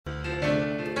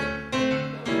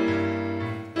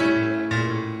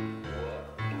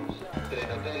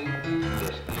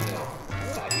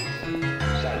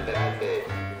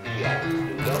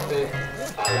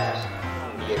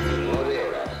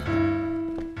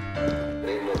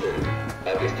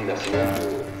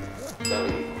Destinación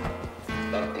David.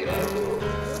 Partirando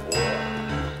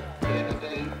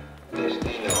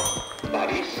Destino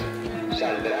París.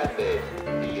 Saldrá de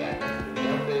día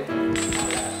 12 a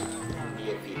las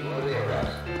 19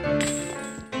 horas.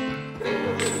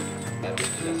 La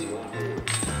destinación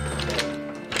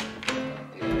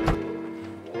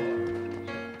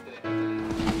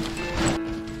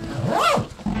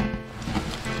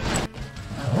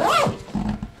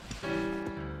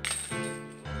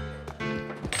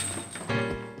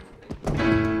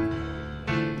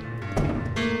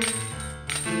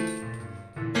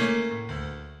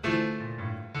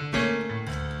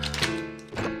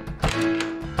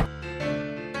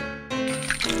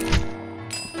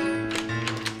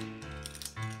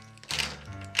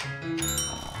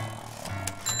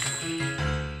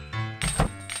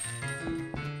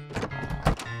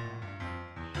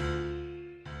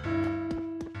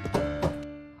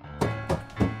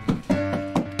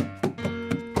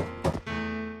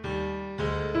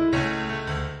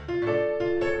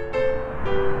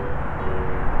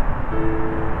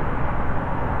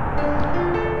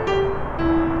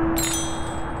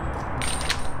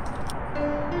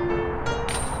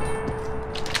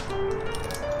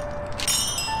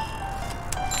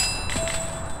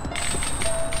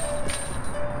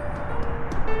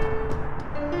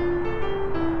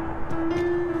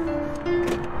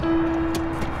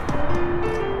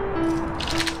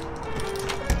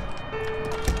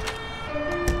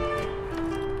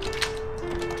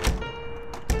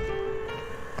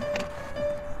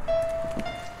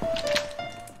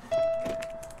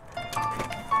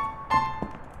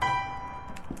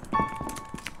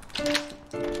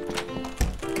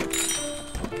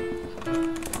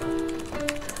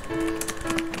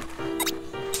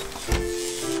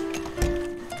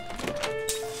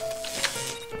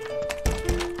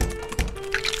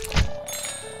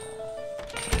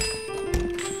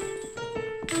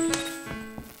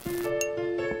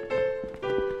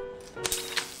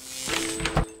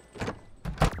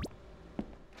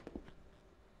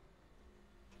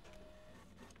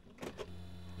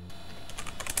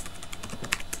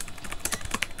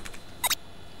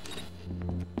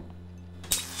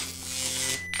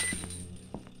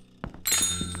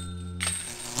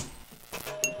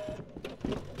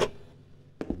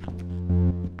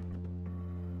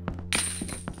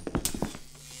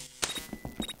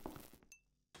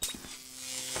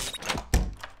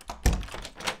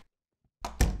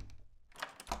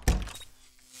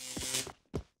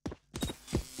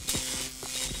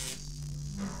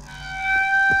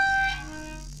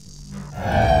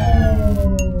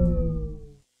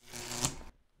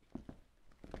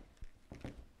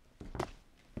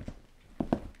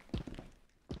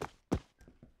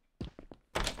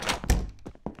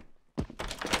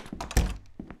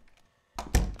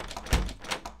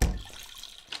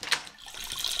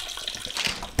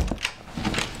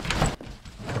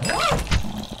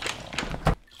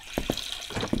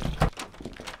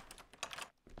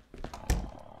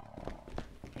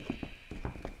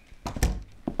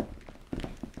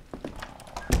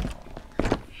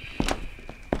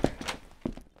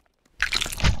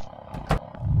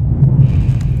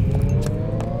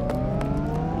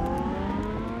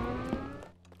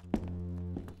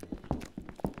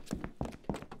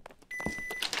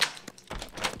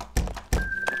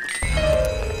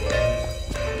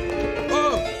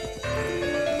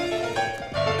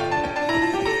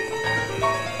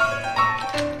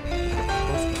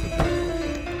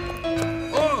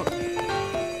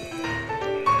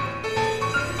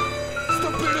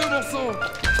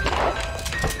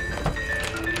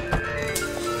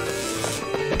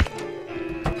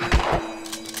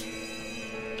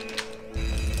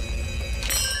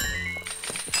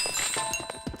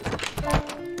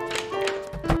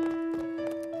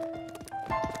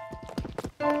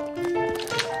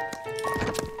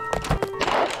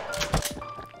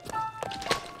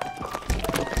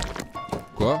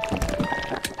Quoi?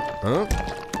 Hein?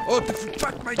 Oh, te fous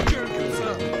pas de ma gueule comme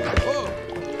ça! Oh!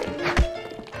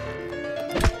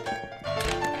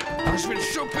 Ah, je vais le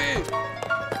choper!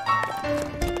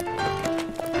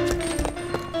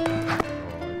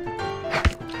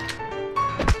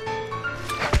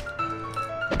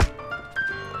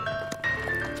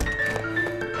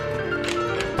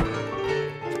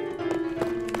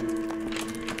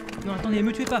 Non, attendez,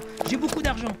 me tuez pas, j'ai beaucoup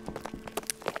d'argent.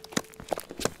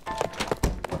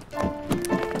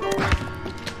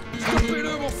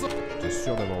 Stoppez-le, mon sang! T'es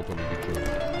sûr d'avoir entendu quelque chose?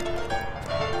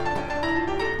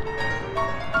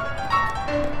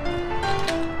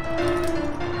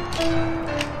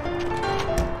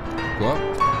 Quoi?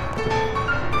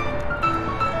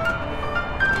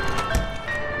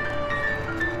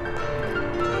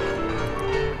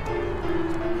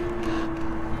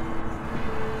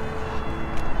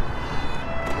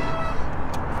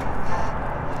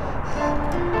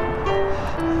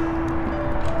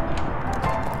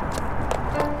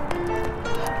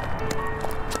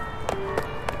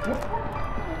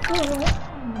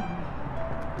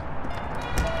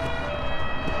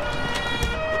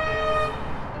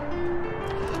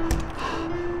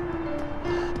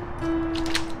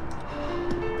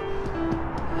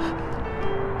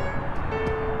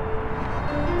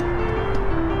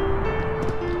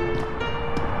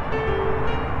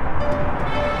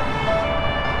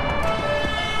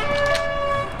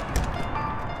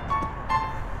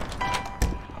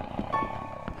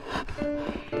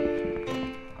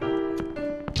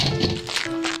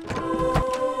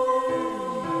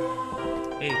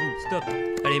 Stop.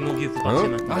 Allez, mon vieux, faut partir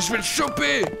maintenant. Ah, je vais le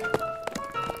choper!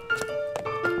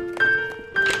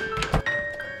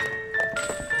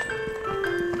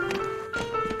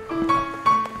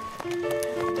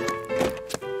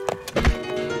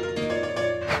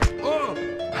 Oh!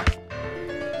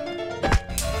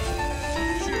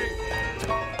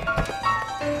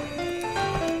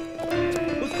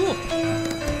 Au secours!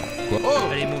 Quoi?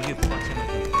 Oh! Allez, mon vieux, faut partir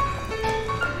maintenant.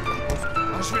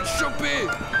 Ah, je vais le choper!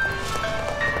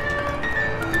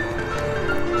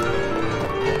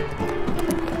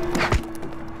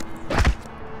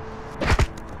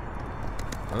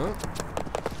 Hein?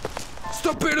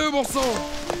 Stoppez-le, bon sang!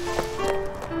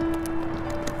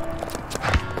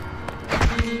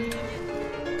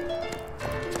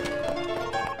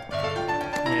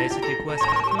 Eh, c'était quoi ça?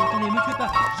 Non, attendez, me tuez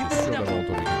pas. J'ai Je suis beaucoup sûr d'argent. d'avoir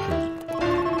entendu quelque chose.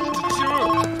 Je te tire!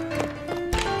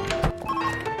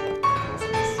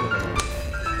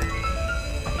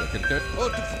 Il y a quelqu'un... Oh,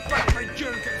 te fous pas de ma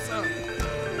gueule comme ça!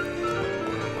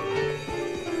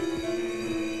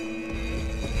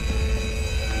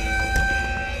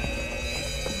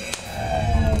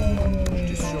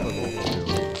 J'étais sûr d'avoir entendu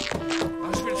un... Ah,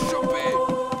 je vais le choper!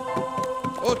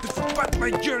 Oh, te fous pas de ma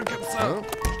gueule comme ça! Hein?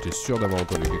 J'étais sûr d'avoir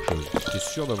entendu quelque chose. J'étais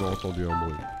sûr d'avoir entendu un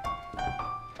bruit.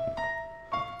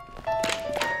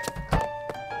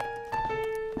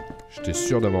 J'étais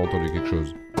sûr d'avoir entendu quelque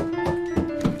chose.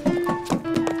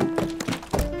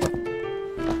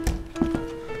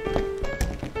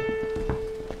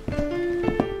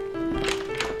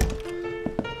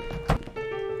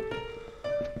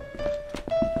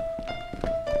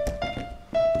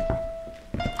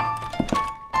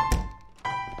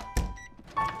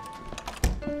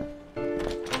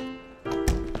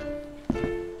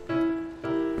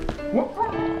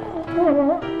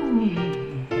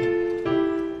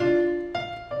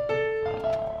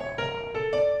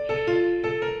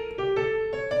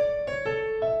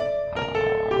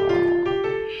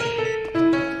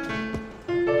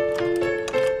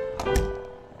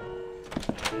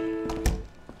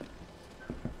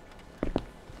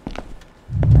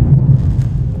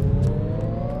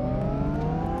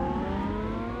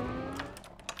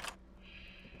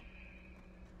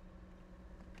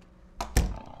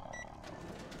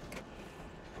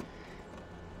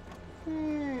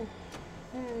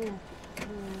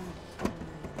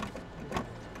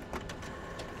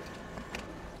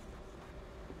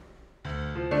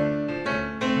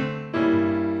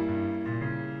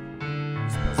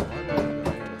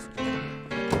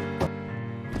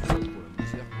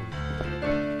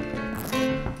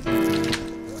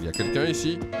 Il y a quelqu'un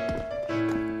ici?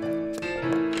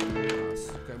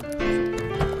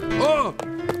 Oh!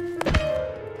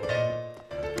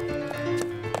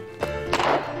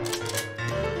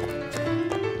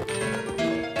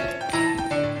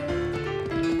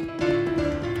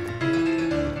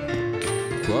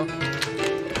 Quoi?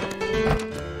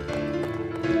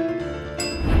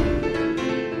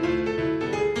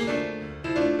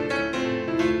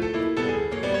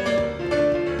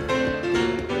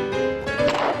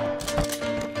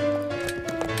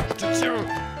 Je te tiens!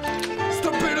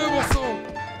 Stoppez-le, bon sang!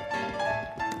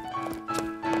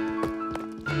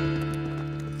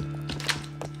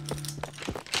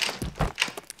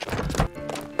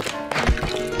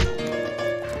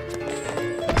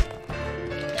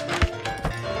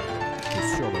 J'étais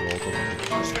sûr d'avoir entendu.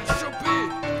 Ah, je vais le choper!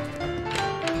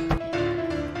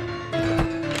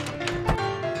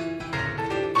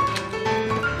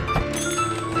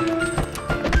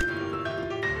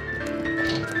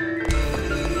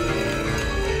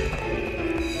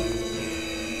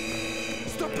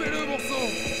 Stoppez-le, bon sang!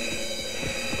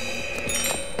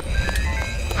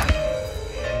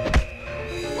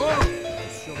 Oh!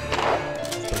 C'est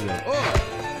pas bien. Oh!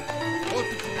 Oh,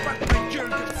 te fous pas de ma gueule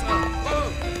comme ça! Oh!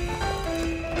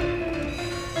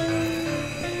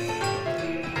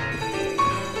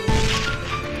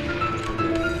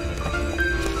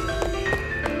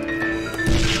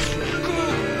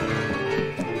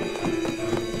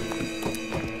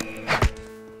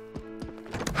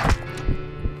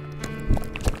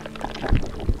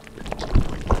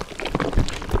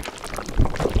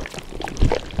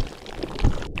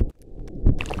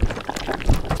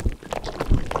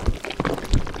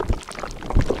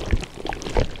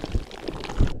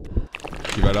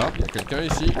 Qui va là? Il y a quelqu'un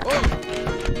ici? Oh! Oh,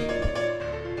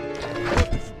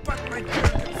 te fous pas de ma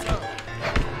gueule comme ça!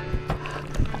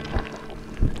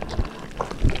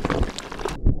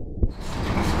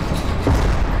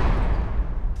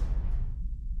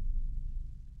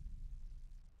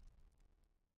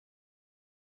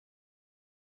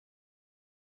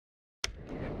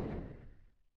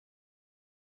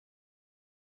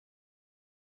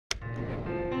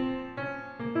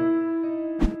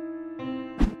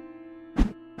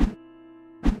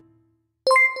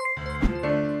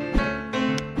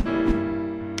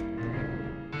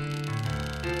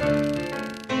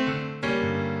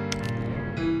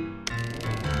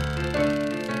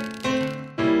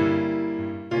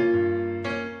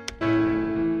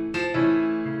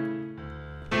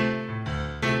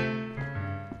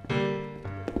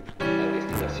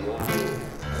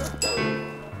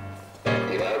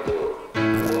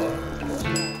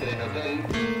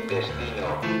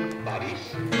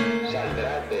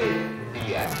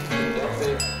 día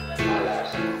 12 a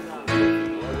las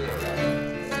 19 horas.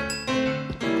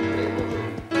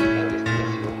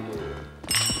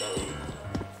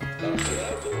 La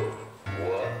destinación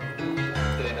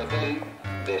Tren hotel,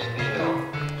 destino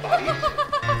París,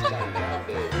 saldrá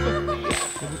de día.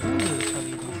 C'est beaucoup de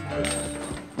travailler dans ça.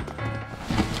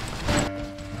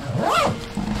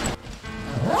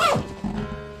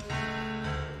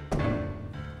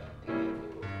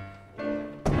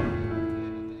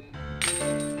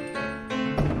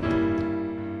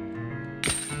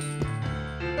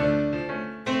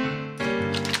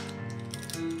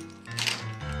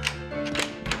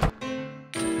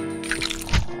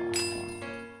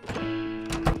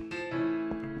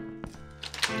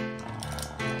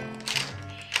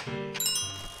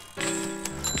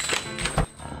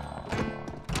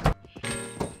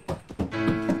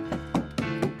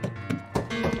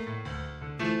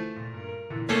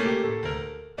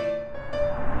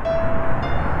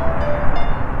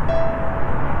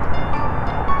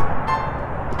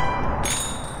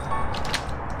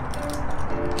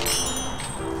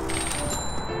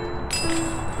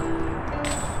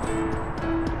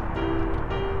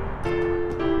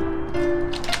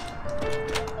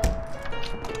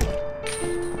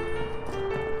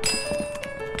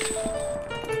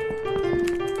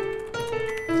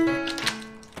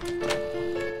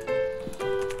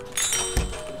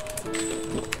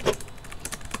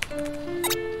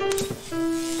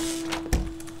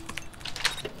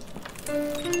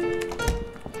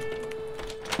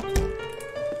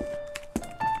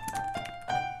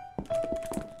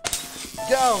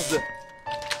 Garde!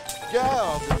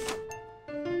 Garde!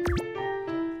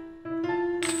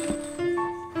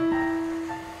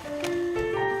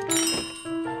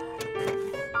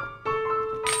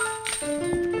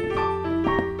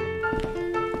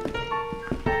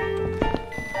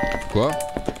 Quoi?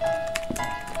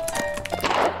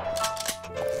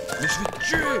 Mais je vais te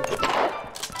tuer!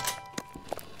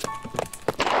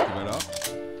 Tu vas là?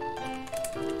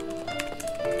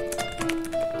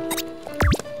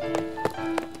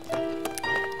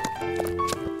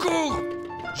 Cours!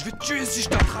 Je vais te tuer si je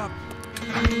t'attrape!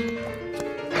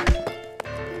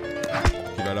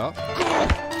 Tu vas là? Cours!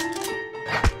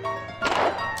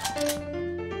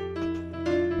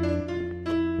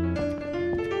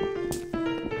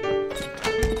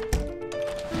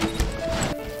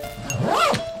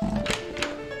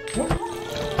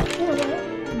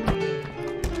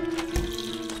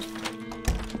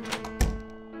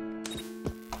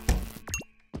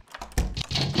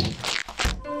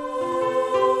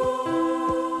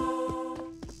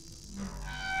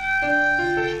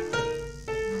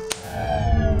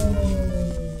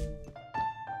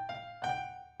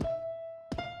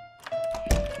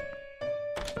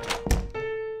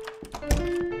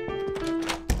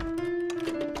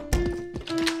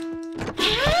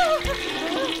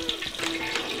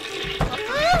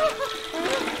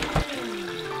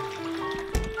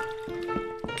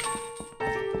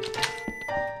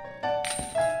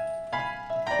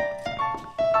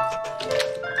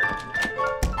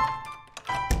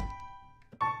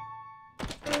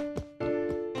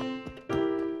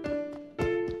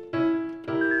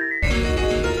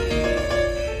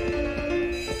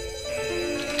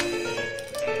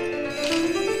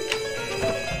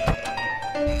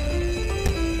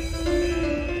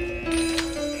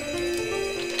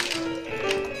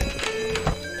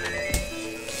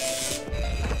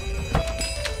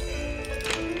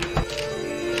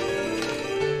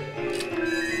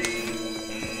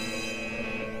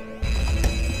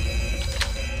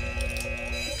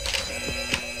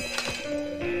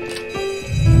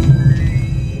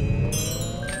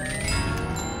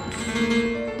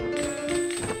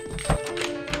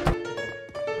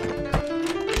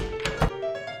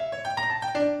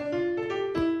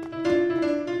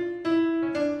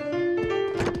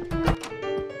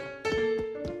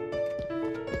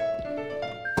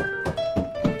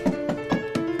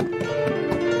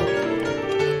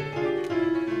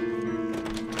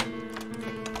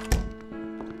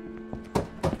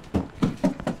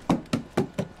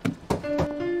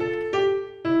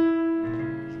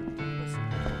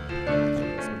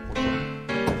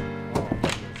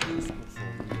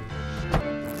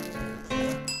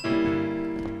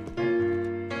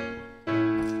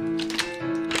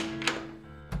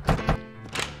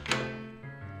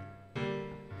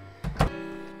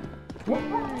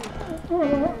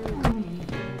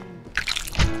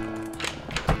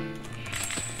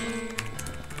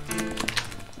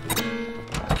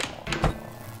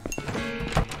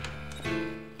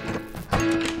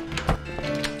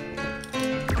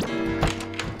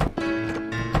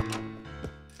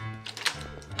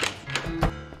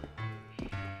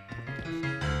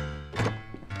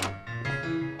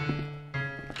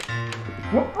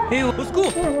 Eh oh, au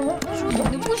secours!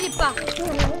 Ne bougez pas.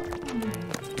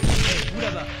 Vous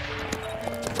là-bas!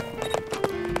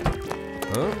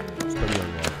 Hein? C'est pas bien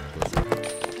grave.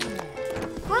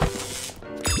 Quoi?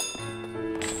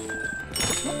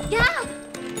 Garde!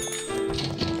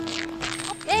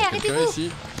 Hé, Quelqu'un arrêtez-vous!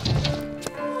 ici?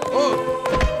 Oh!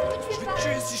 Je vais te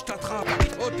tuer si je t'attrape!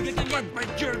 Oh, tu fais pas de ma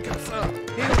gueule comme ça!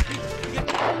 Eh oh,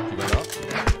 Tu vas là?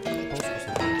 Je pense que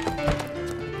c'est bon.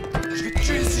 Je vais te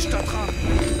tuer si je t'attrape!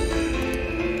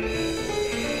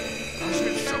 Ah, je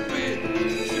vais le choper!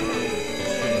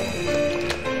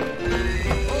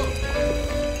 Oh!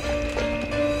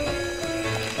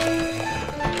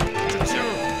 Je te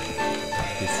tiens!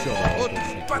 T'es sûr d'avoir Oh, tu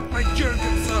fais pas de ma gueule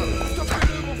comme ça!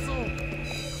 Stoppez-le, mon sang!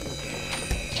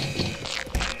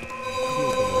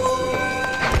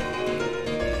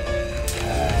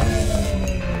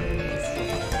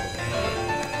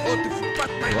 Oh, te fous pas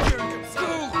de ma gueule comme ça!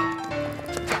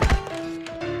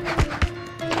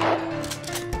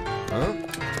 Hein?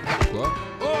 Quoi?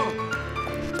 Oh!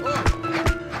 Oh!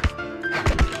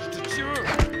 Je te tiens!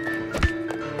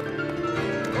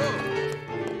 Oh!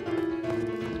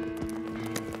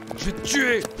 Je vais te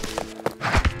tuer!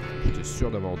 J'étais sûr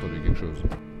d'avoir entendu quelque chose.